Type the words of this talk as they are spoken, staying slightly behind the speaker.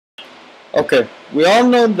Okay, we all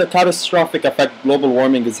know the catastrophic effect global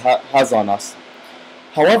warming has on us.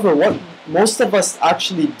 However, what most of us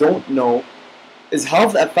actually don't know is how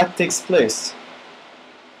the effect takes place.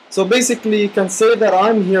 So basically, you can say that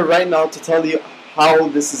I'm here right now to tell you how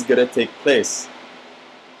this is going to take place.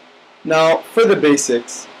 Now, for the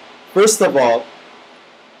basics, first of all,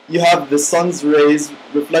 you have the sun's rays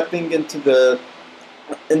reflecting into the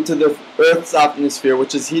Earth's atmosphere,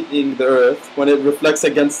 which is heating the Earth when it reflects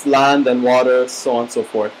against land and water, so on and so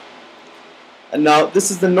forth. And now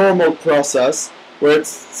this is the normal process where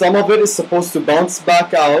some of it is supposed to bounce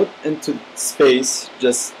back out into space,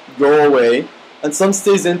 just go away, and some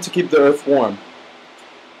stays in to keep the Earth warm.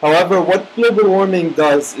 However, what global warming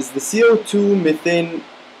does is the CO2, methane,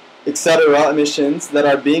 etc. emissions that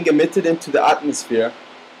are being emitted into the atmosphere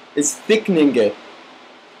is thickening it.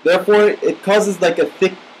 Therefore, it causes like a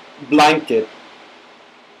thick blanket.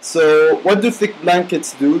 So what do thick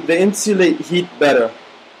blankets do? They insulate heat better.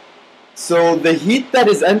 So the heat that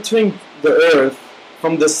is entering the earth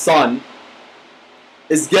from the sun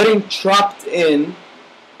is getting trapped in,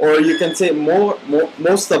 or you can say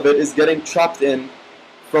most of it is getting trapped in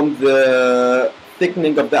from the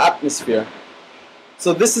thickening of the atmosphere.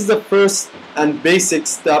 So this is the first and basic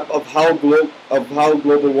step of how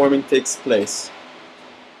global warming takes place.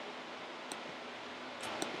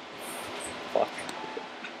 Fuck.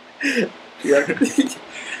 Yeah.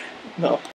 No.